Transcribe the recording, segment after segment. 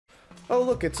Oh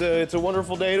look, it's a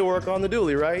wonderful day to work on the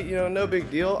dually, right? You know, no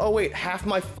big deal. Oh wait, half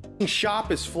my fucking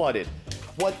shop is flooded.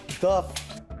 What the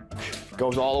f?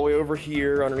 Goes all the way over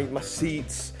here, underneath my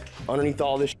seats, underneath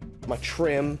all this shit, my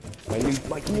trim, my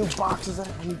new boxes,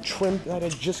 my new trim that I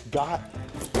just got.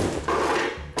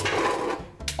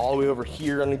 All the way over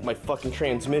here underneath my fucking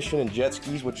transmission and jet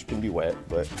skis, which can be wet,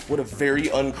 but what a very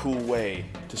uncool way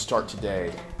to start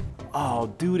today. Oh,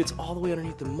 dude, it's all the way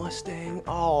underneath the Mustang.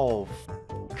 Oh,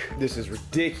 this is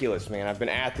ridiculous, man. I've been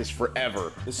at this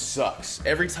forever. This sucks.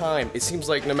 Every time, it seems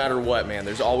like no matter what, man,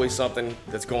 there's always something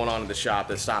that's going on in the shop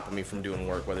that's stopping me from doing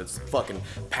work, whether it's fucking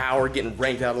power getting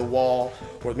ranked out of the wall,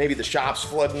 or maybe the shop's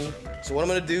flooding. So what I'm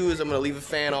gonna do is I'm gonna leave a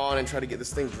fan on and try to get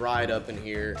this thing dried up in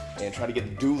here and try to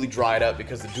get the dually dried up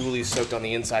because the dually is soaked on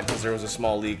the inside because there was a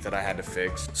small leak that I had to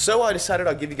fix. So I decided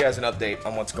I'll give you guys an update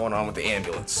on what's going on with the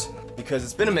ambulance. Because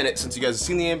it's been a minute since you guys have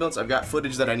seen the ambulance. I've got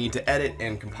footage that I need to edit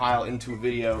and compile into a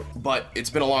video, but it's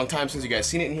been a long time since you guys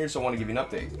seen it in here, so I want to give you an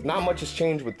update. Not much has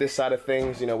changed with this side of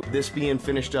things. You know, with this being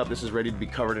finished up, this is ready to be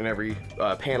covered in every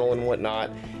panel and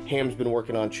whatnot. Ham's been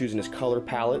working on choosing his color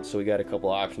palette, so we got a couple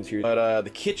options here. But the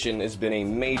kitchen has been a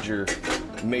major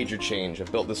change.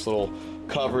 I've built this little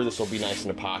cover. This will be nice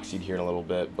and epoxied here in a little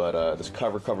bit, but this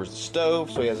cover covers the stove,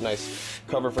 so he has a nice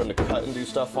cover for him to cut and do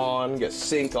stuff on. Got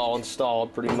sink all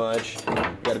installed pretty much.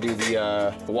 Got to do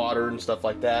the water and stuff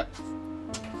like that.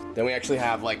 Then we actually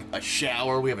have like a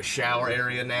shower. We have a shower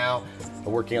area now.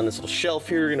 We're working on this little shelf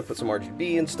here. We're gonna put some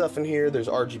RGB and stuff in here. There's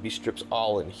RGB strips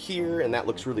all in here, and that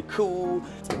looks really cool.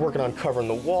 We're working on covering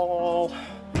the wall,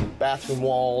 bathroom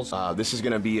walls. This is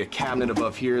gonna be a cabinet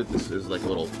above here. This is like a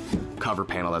little cover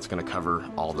panel that's gonna cover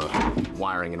all the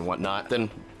wiring and whatnot. Then,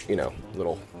 you know,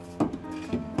 little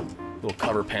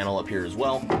cover panel up here as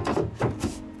well.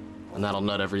 And that'll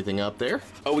nut everything up there.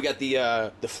 Oh, we got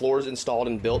the floors installed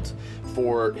and built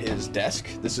for his desk.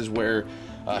 This is where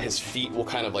his feet will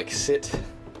kind of like sit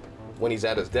when he's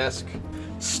at his desk.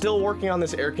 Still working on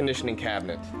this air conditioning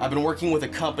cabinet. I've been working with a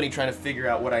company trying to figure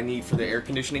out what I need for the air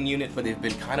conditioning unit, but they've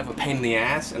been kind of a pain in the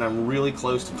ass, and I'm really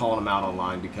close to calling them out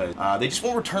online because they just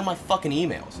won't return my fucking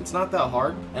emails. It's not that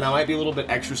hard, and I might be a little bit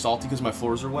extra salty because my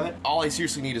floors are wet. All I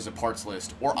seriously need is a parts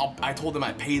list, or I told them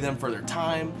I'd pay them for their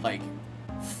time. Like,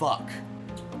 fuck.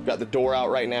 Got the door out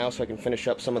right now so I can finish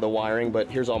up some of the wiring, but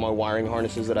here's all my wiring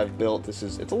harnesses that I've built. It's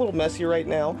a little messy right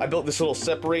now. I built this little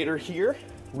separator here.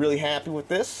 Really happy with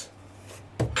this.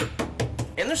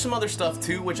 And there's some other stuff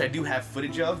too, which I do have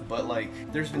footage of, but like,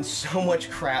 there's been so much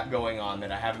crap going on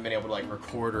that I haven't been able to like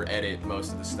record or edit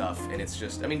most of the stuff, and it's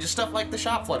just, I mean, just stuff like the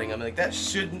shop flooding. I mean, like,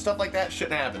 stuff like that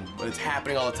shouldn't happen, but it's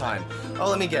happening all the time. Oh,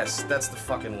 let me guess, that's the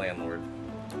fucking landlord.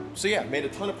 So yeah, made a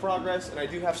ton of progress, and I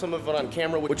do have some of it on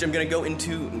camera, which I'm gonna go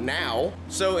into now.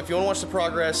 So if you wanna watch the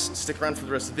progress, stick around for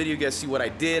the rest of the video, you guys see what I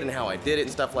did and how I did it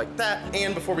and stuff like that.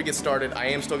 And before we get started, I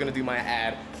am still gonna do my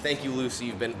ad. Thank you, Lucy,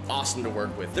 you've been awesome to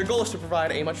work with. Their goal is to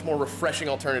provide a much more refreshing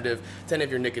alternative to any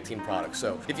of your nicotine products.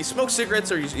 So if you smoke cigarettes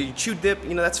or you chew dip,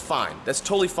 you know, that's fine. That's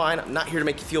totally fine. I'm not here to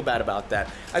make you feel bad about that.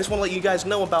 I just wanna let you guys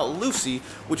know about Lucy,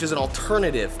 which is an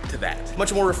alternative to that.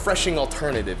 Much more refreshing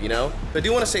alternative, you know? But I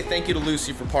do wanna say thank you to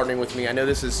Lucy for partnering with me. I know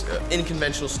this is an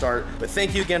unconventional start, but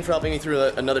thank you again for helping me through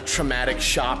another traumatic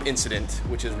shop incident,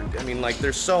 which is, I mean, like,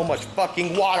 there's so much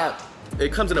fucking water.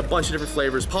 It comes in a bunch of different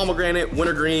flavors: pomegranate,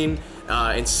 wintergreen,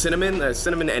 and cinnamon.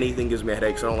 Cinnamon anything gives me a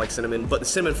headache, so I don't like cinnamon, but the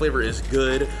cinnamon flavor is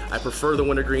good. I prefer the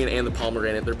wintergreen and the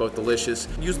pomegranate. They're both delicious.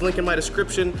 Use the link in my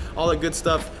description, all that good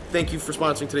stuff. Thank you for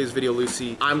sponsoring today's video,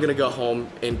 Lucy. I'm gonna go home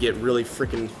and get really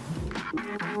freaking...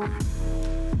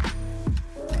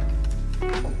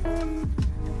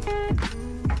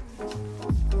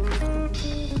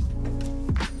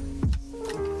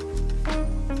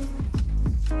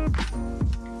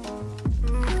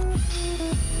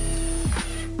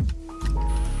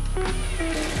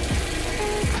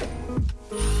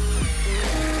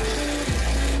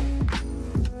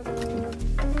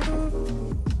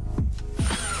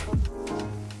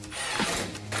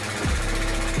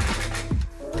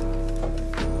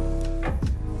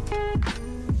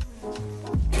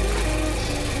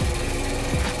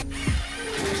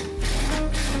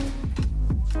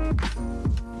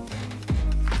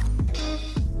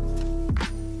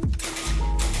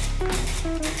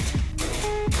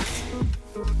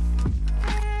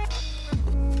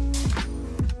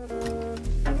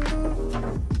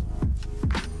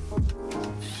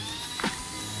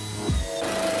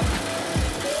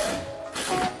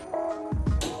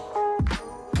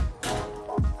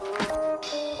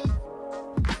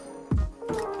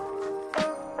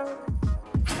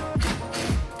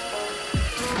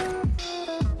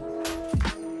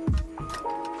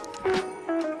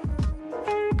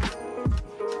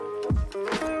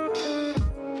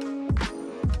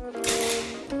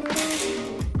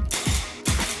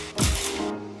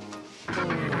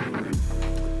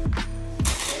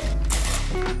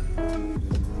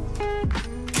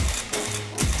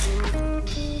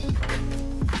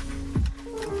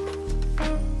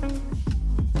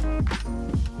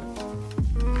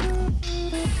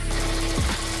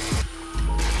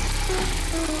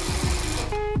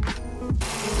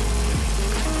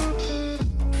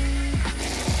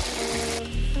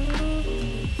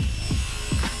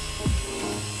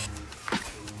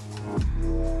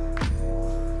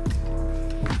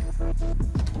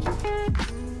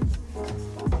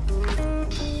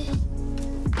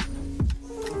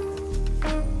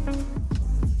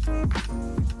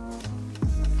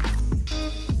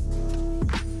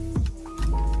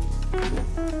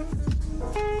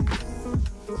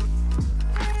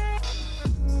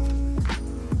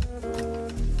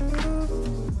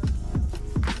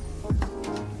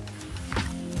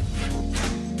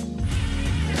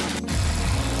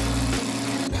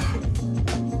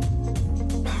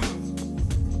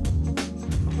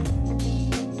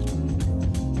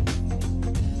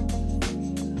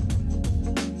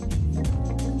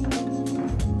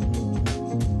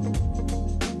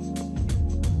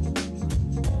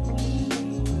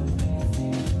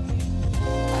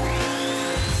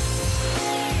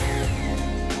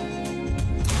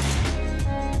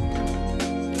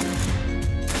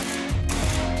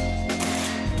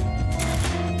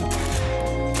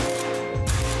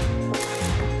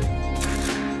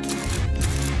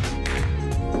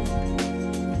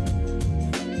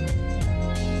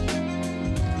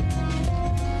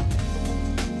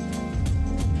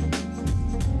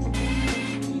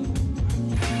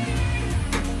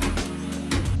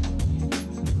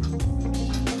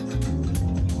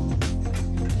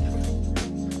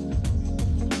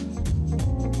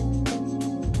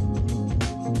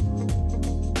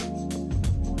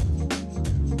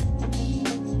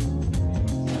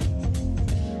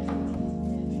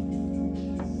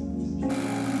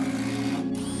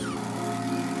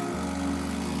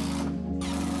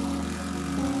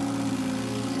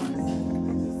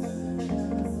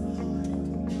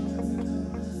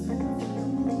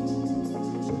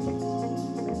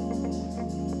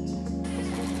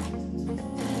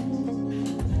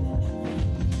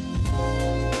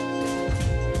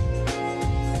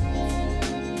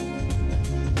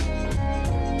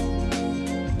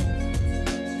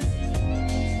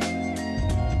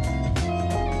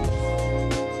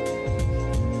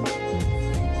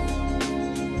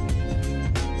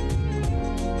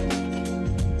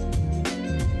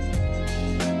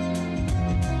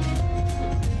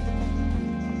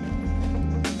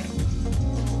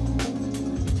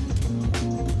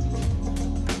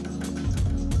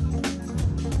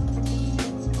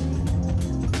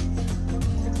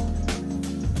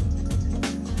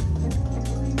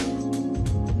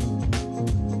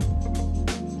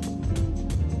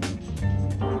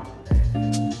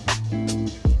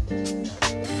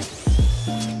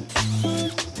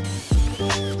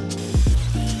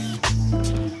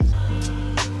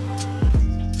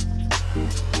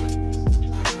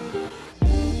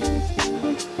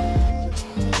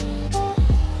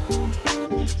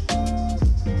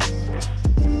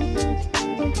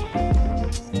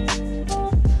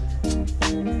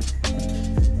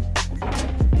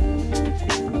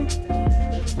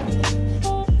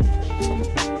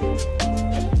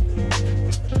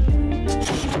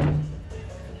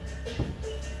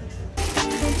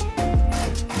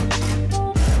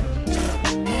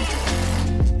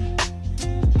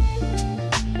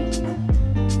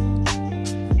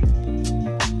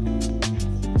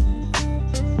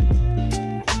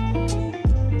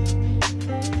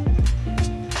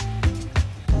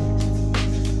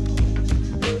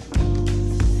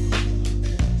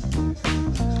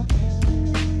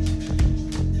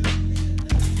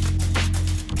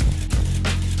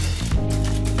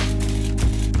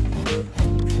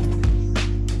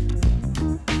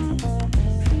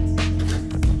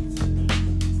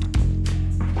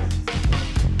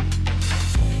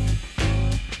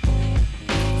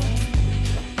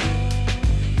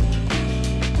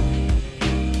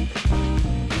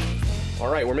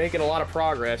 making a lot of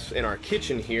progress in our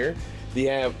kitchen here.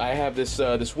 I have this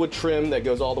this wood trim that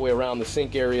goes all the way around the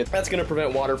sink area. That's gonna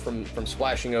prevent water from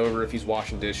splashing over if he's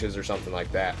washing dishes or something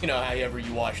like that. You know, however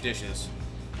you wash dishes.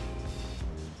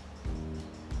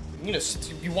 You know,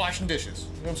 you're washing dishes. You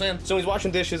know what I'm saying? So when he's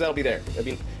washing dishes, that'll be there.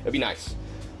 It'd be nice.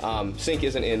 Sink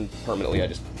isn't in permanently, I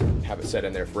just have it set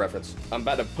in there for reference. I'm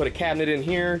about to put a cabinet in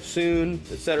here soon,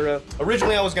 etc.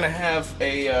 Originally I was gonna have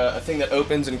a thing that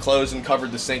opens and closes and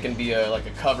covered the sink and be like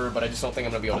a cover, but I just don't think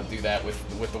I'm gonna be able to do that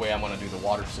with the way I'm gonna do the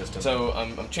water system. So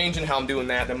I'm changing how I'm doing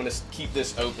that. I'm gonna keep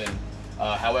this open.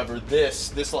 However,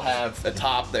 this will have a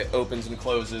top that opens and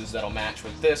closes that'll match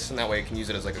with this, and that way I can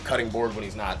use it as like a cutting board when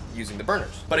he's not using the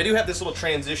burners. But I do have this little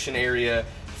transition area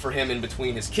for him in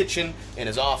between his kitchen and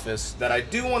his office that I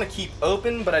do want to keep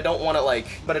open, but I don't want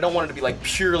it to be like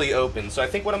purely open. So I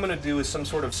think what I'm going to do is some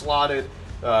sort of slotted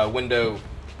window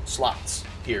slots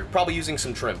here, probably using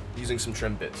some trim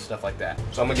bits, stuff like that.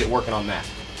 So I'm gonna get working on that.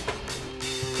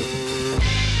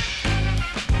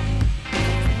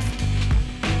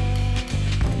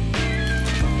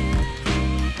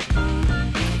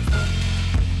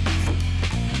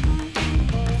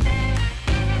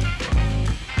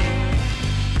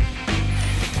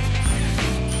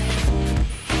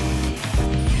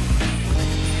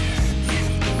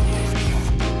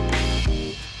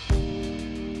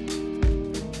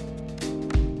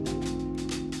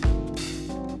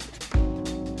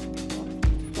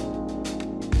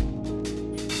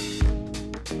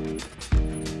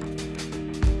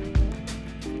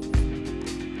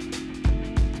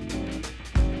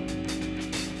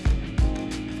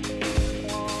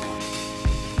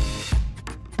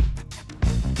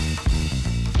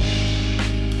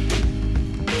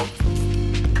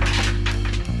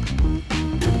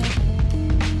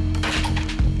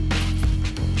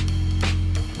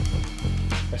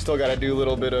 Still got to do a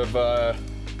little bit of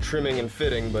trimming and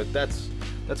fitting, but that's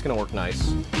gonna work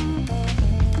nice.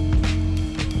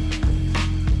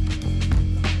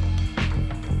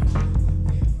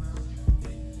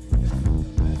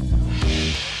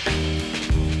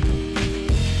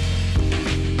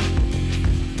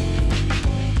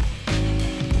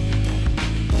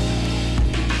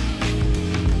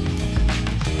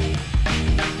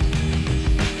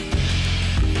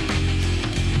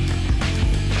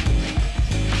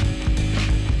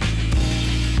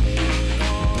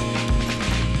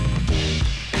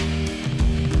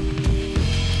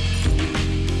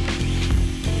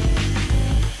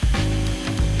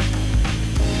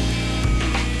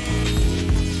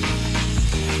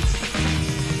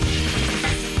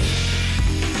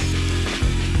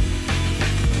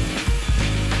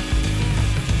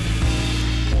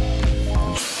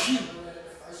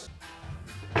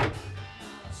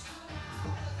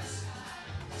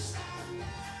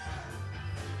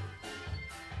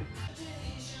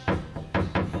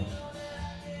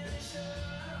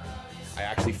 I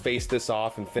actually faced this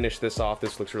off and finished this off.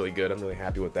 This looks really good. I'm really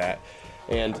happy with that.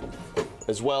 And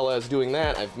as well as doing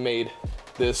that, I've made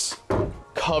this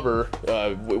cover,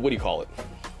 what do you call it?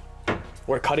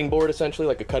 Or a cutting board, essentially,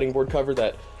 like a cutting board cover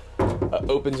that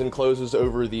opens and closes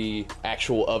over the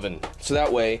actual oven. So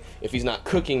that way, if he's not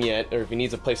cooking yet, or if he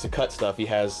needs a place to cut stuff, he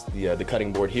has the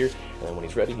cutting board here, and then when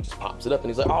he's ready, he just pops it up, and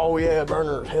he's like, oh yeah,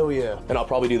 burner, hell yeah. And I'll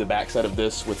probably do the back side of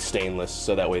this with stainless,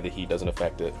 so that way the heat doesn't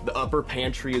affect it. The upper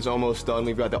pantry is almost done.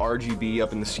 We've got the RGB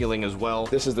up in the ceiling as well.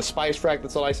 This is the spice rack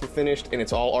that's all nice and finished, and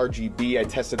it's all RGB. I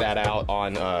tested that out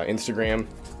on Instagram.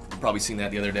 Probably seen that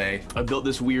the other day. I built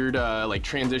this weird like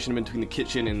transition between the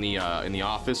kitchen and the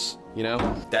office. You know,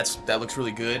 that looks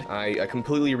really good. I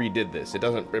completely redid this. It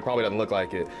probably doesn't look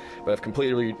like it, but I've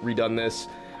completely redone this.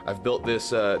 I've built this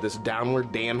this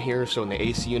downward dam here, so when the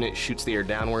AC unit shoots the air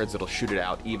downwards, it'll shoot it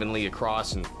out evenly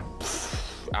across and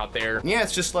out there. Yeah,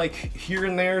 it's just like here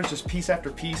and there, just piece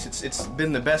after piece. It's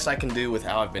been the best I can do with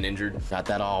how I've been injured. Got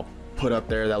that all put up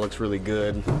there. That looks really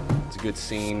good. It's a good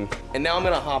scene. And now I'm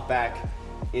gonna hop back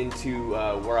into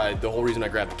the whole reason I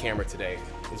grabbed the camera today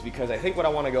is because I think what I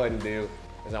want to go ahead and do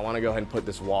is I want to go ahead and put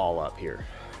this wall up here.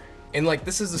 And like,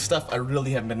 this is the stuff I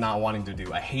really have been not wanting to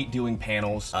do. I hate doing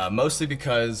panels, mostly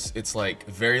because it's like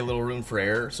very little room for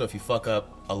error. So if you fuck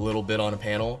up a little bit on a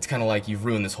panel, it's kind of like you've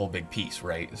ruined this whole big piece,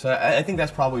 right? So I think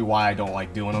that's probably why I don't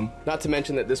like doing them. Not to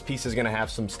mention that this piece is gonna have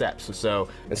some steps. So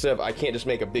instead of, I can't just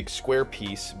make a big square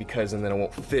piece because then it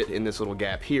won't fit in this little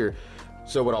gap here.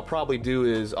 So what I'll probably do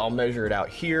is I'll measure it out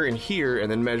here, and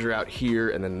then measure out here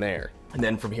and then there, and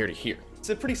then from here to here. It's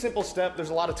a pretty simple step.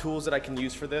 There's a lot of tools that I can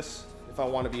use for this if I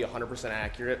want to be 100%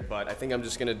 accurate, but I think I'm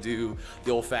just gonna do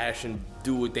the old-fashioned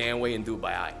do it Dan way and do it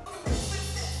by eye.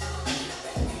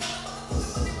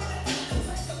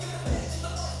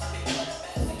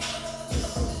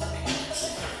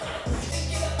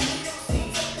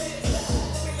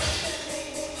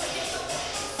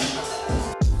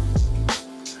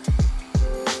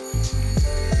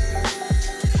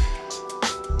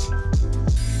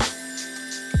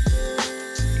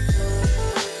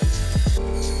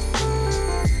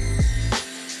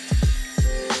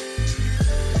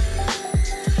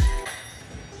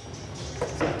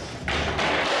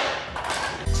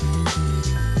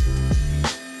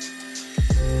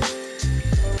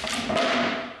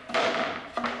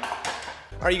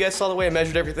 All right, you guys saw the way I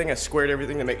measured everything. I squared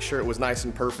everything to make sure it was nice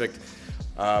and perfect,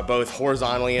 both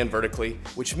horizontally and vertically,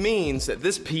 which means that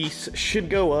this piece should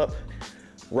go up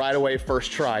right away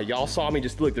first try. Y'all saw me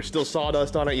just look, there's still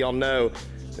sawdust on it. Y'all know,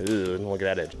 look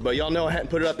at that edge. But y'all know I hadn't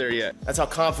put it up there yet. That's how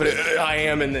confident I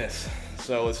am in this.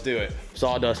 So let's do it.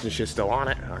 Sawdust and shit still on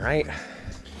it, all right?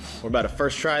 We're about to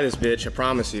first try this bitch, I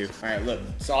promise you. All right, look,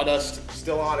 sawdust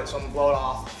still on it, so I'm gonna blow it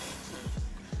off.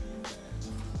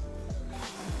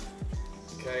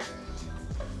 Okay.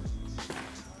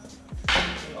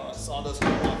 Oh, sawdust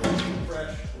coming off,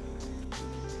 fresh.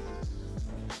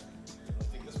 I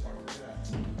think this part will do that.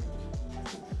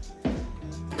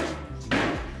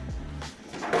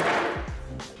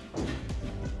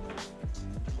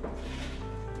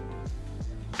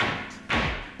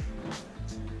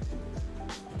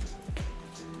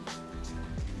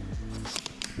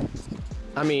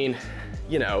 I mean,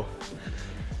 you know,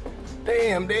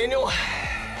 damn, Daniel.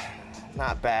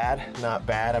 Not bad, not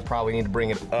bad. I probably need to bring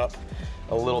it up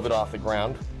a little bit off the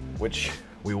ground, which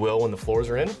we will when the floors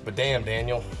are in. But damn,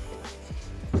 Daniel.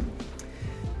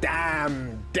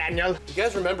 Damn, Daniel. You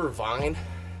guys remember Vine?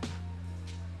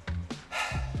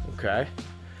 Okay.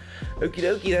 Okie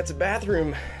dokie, that's a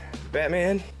bathroom,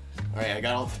 Batman. All right, I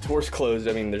got all the doors closed.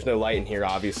 I mean, there's no light in here,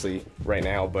 obviously, right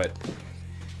now, but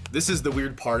this is the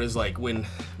weird part, is like when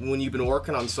you've been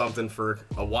working on something for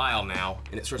a while now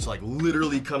and it starts to like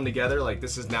literally come together, like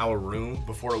this is now a room.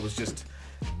 Before it was just,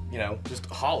 you know, just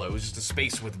hollow. It was just a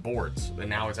space with boards, and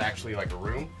now it's actually like a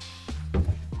room.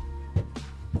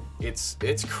 It's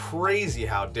crazy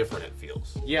how different it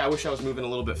feels. Yeah, I wish I was moving a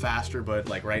little bit faster, but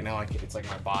like right now it's like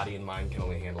my body and mind can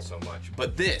only handle so much.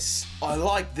 But this, I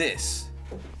like this.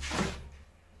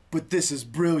 But this is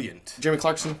brilliant. Jeremy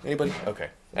Clarkson, anybody?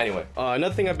 Okay. Anyway,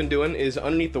 another thing I've been doing is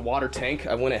underneath the water tank,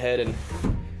 I went ahead and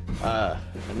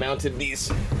mounted these.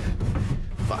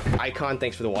 Fuck, Icon,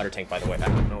 thanks for the water tank, by the way. I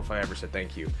don't know if I ever said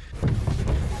thank you.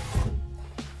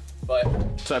 But,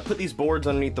 so I put these boards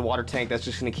underneath the water tank. That's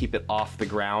just gonna keep it off the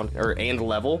ground, and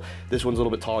level. This one's a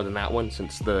little bit taller than that one,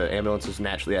 since the ambulance is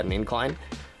naturally at an incline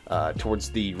towards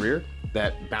the rear.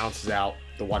 That balances out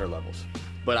the water levels.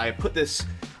 But I put this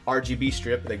RGB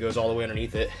strip that goes all the way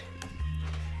underneath it.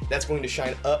 That's going to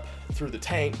shine up through the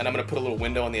tank, and I'm gonna put a little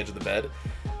window on the edge of the bed.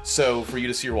 So for you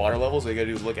to see your water levels, all you gotta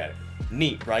do is look at it.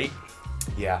 Neat, right?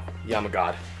 Yeah, I'm a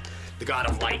god. The god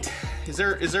of light. If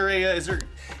there was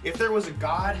a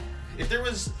god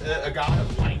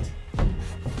of light,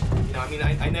 you know, I mean,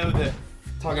 I know that,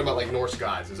 talking about like Norse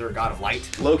gods, is there a god of light?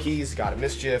 Loki's god of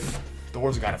mischief,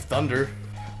 Thor's a god of thunder.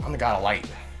 I'm the god of light.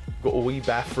 Got a wee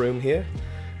bathroom here.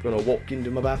 Gonna walk into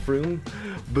my bathroom,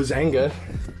 bazanga.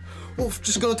 Oh,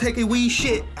 just gonna take a wee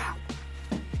shit. Ow.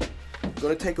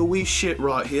 Gonna take a wee shit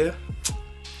right here.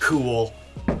 Cool.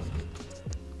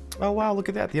 Oh wow, look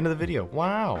at that, the end of the video.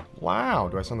 Wow, wow.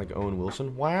 Do I sound like Owen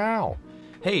Wilson? Wow.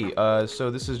 Hey, so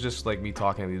this is just like me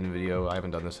talking at the end of the video. I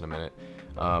haven't done this in a minute.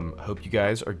 Hope you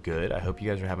guys are good. I hope you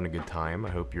guys are having a good time. I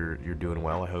hope you're doing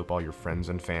well. I hope all your friends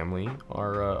and family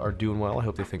are doing well. I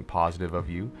hope they think positive of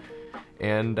you.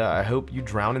 And I hope you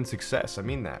drown in success. I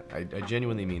mean that. I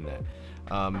genuinely mean that.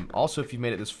 Also, if you've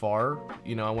made it this far,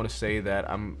 you know, I want to say that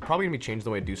I'm probably gonna be changing the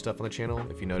way I do stuff on the channel.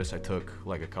 If you notice, I took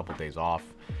like a couple days off.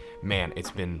 Man, it's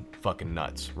been fucking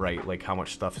nuts, right? Like how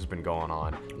much stuff has been going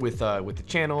on with the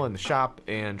channel and the shop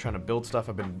and trying to build stuff.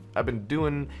 I've been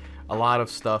doing a lot of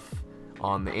stuff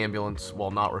on the ambulance while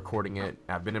not recording it.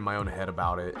 I've been in my own head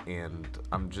about it, and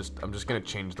I'm just gonna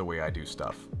change the way I do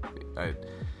stuff.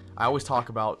 I always talk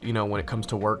about, you know, when it comes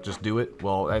to work, just do it.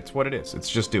 Well, that's what it is. It's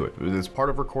just do it. It's part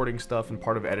of recording stuff, and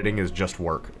part of editing is just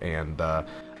work. And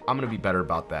I'm gonna be better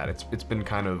about that. It's been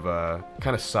kind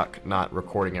of suck not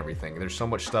recording everything. There's so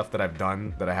much stuff that I've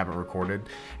done that I haven't recorded,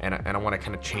 and I want to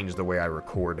kind of change the way I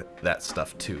record that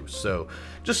stuff too. So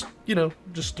just, you know,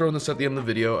 just throwing this at the end of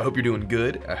the video. I hope you're doing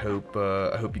good. I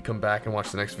hope you come back and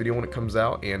watch the next video when it comes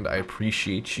out. And I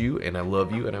appreciate you, and I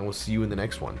love you, and I will see you in the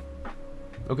next one.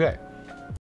 Okay.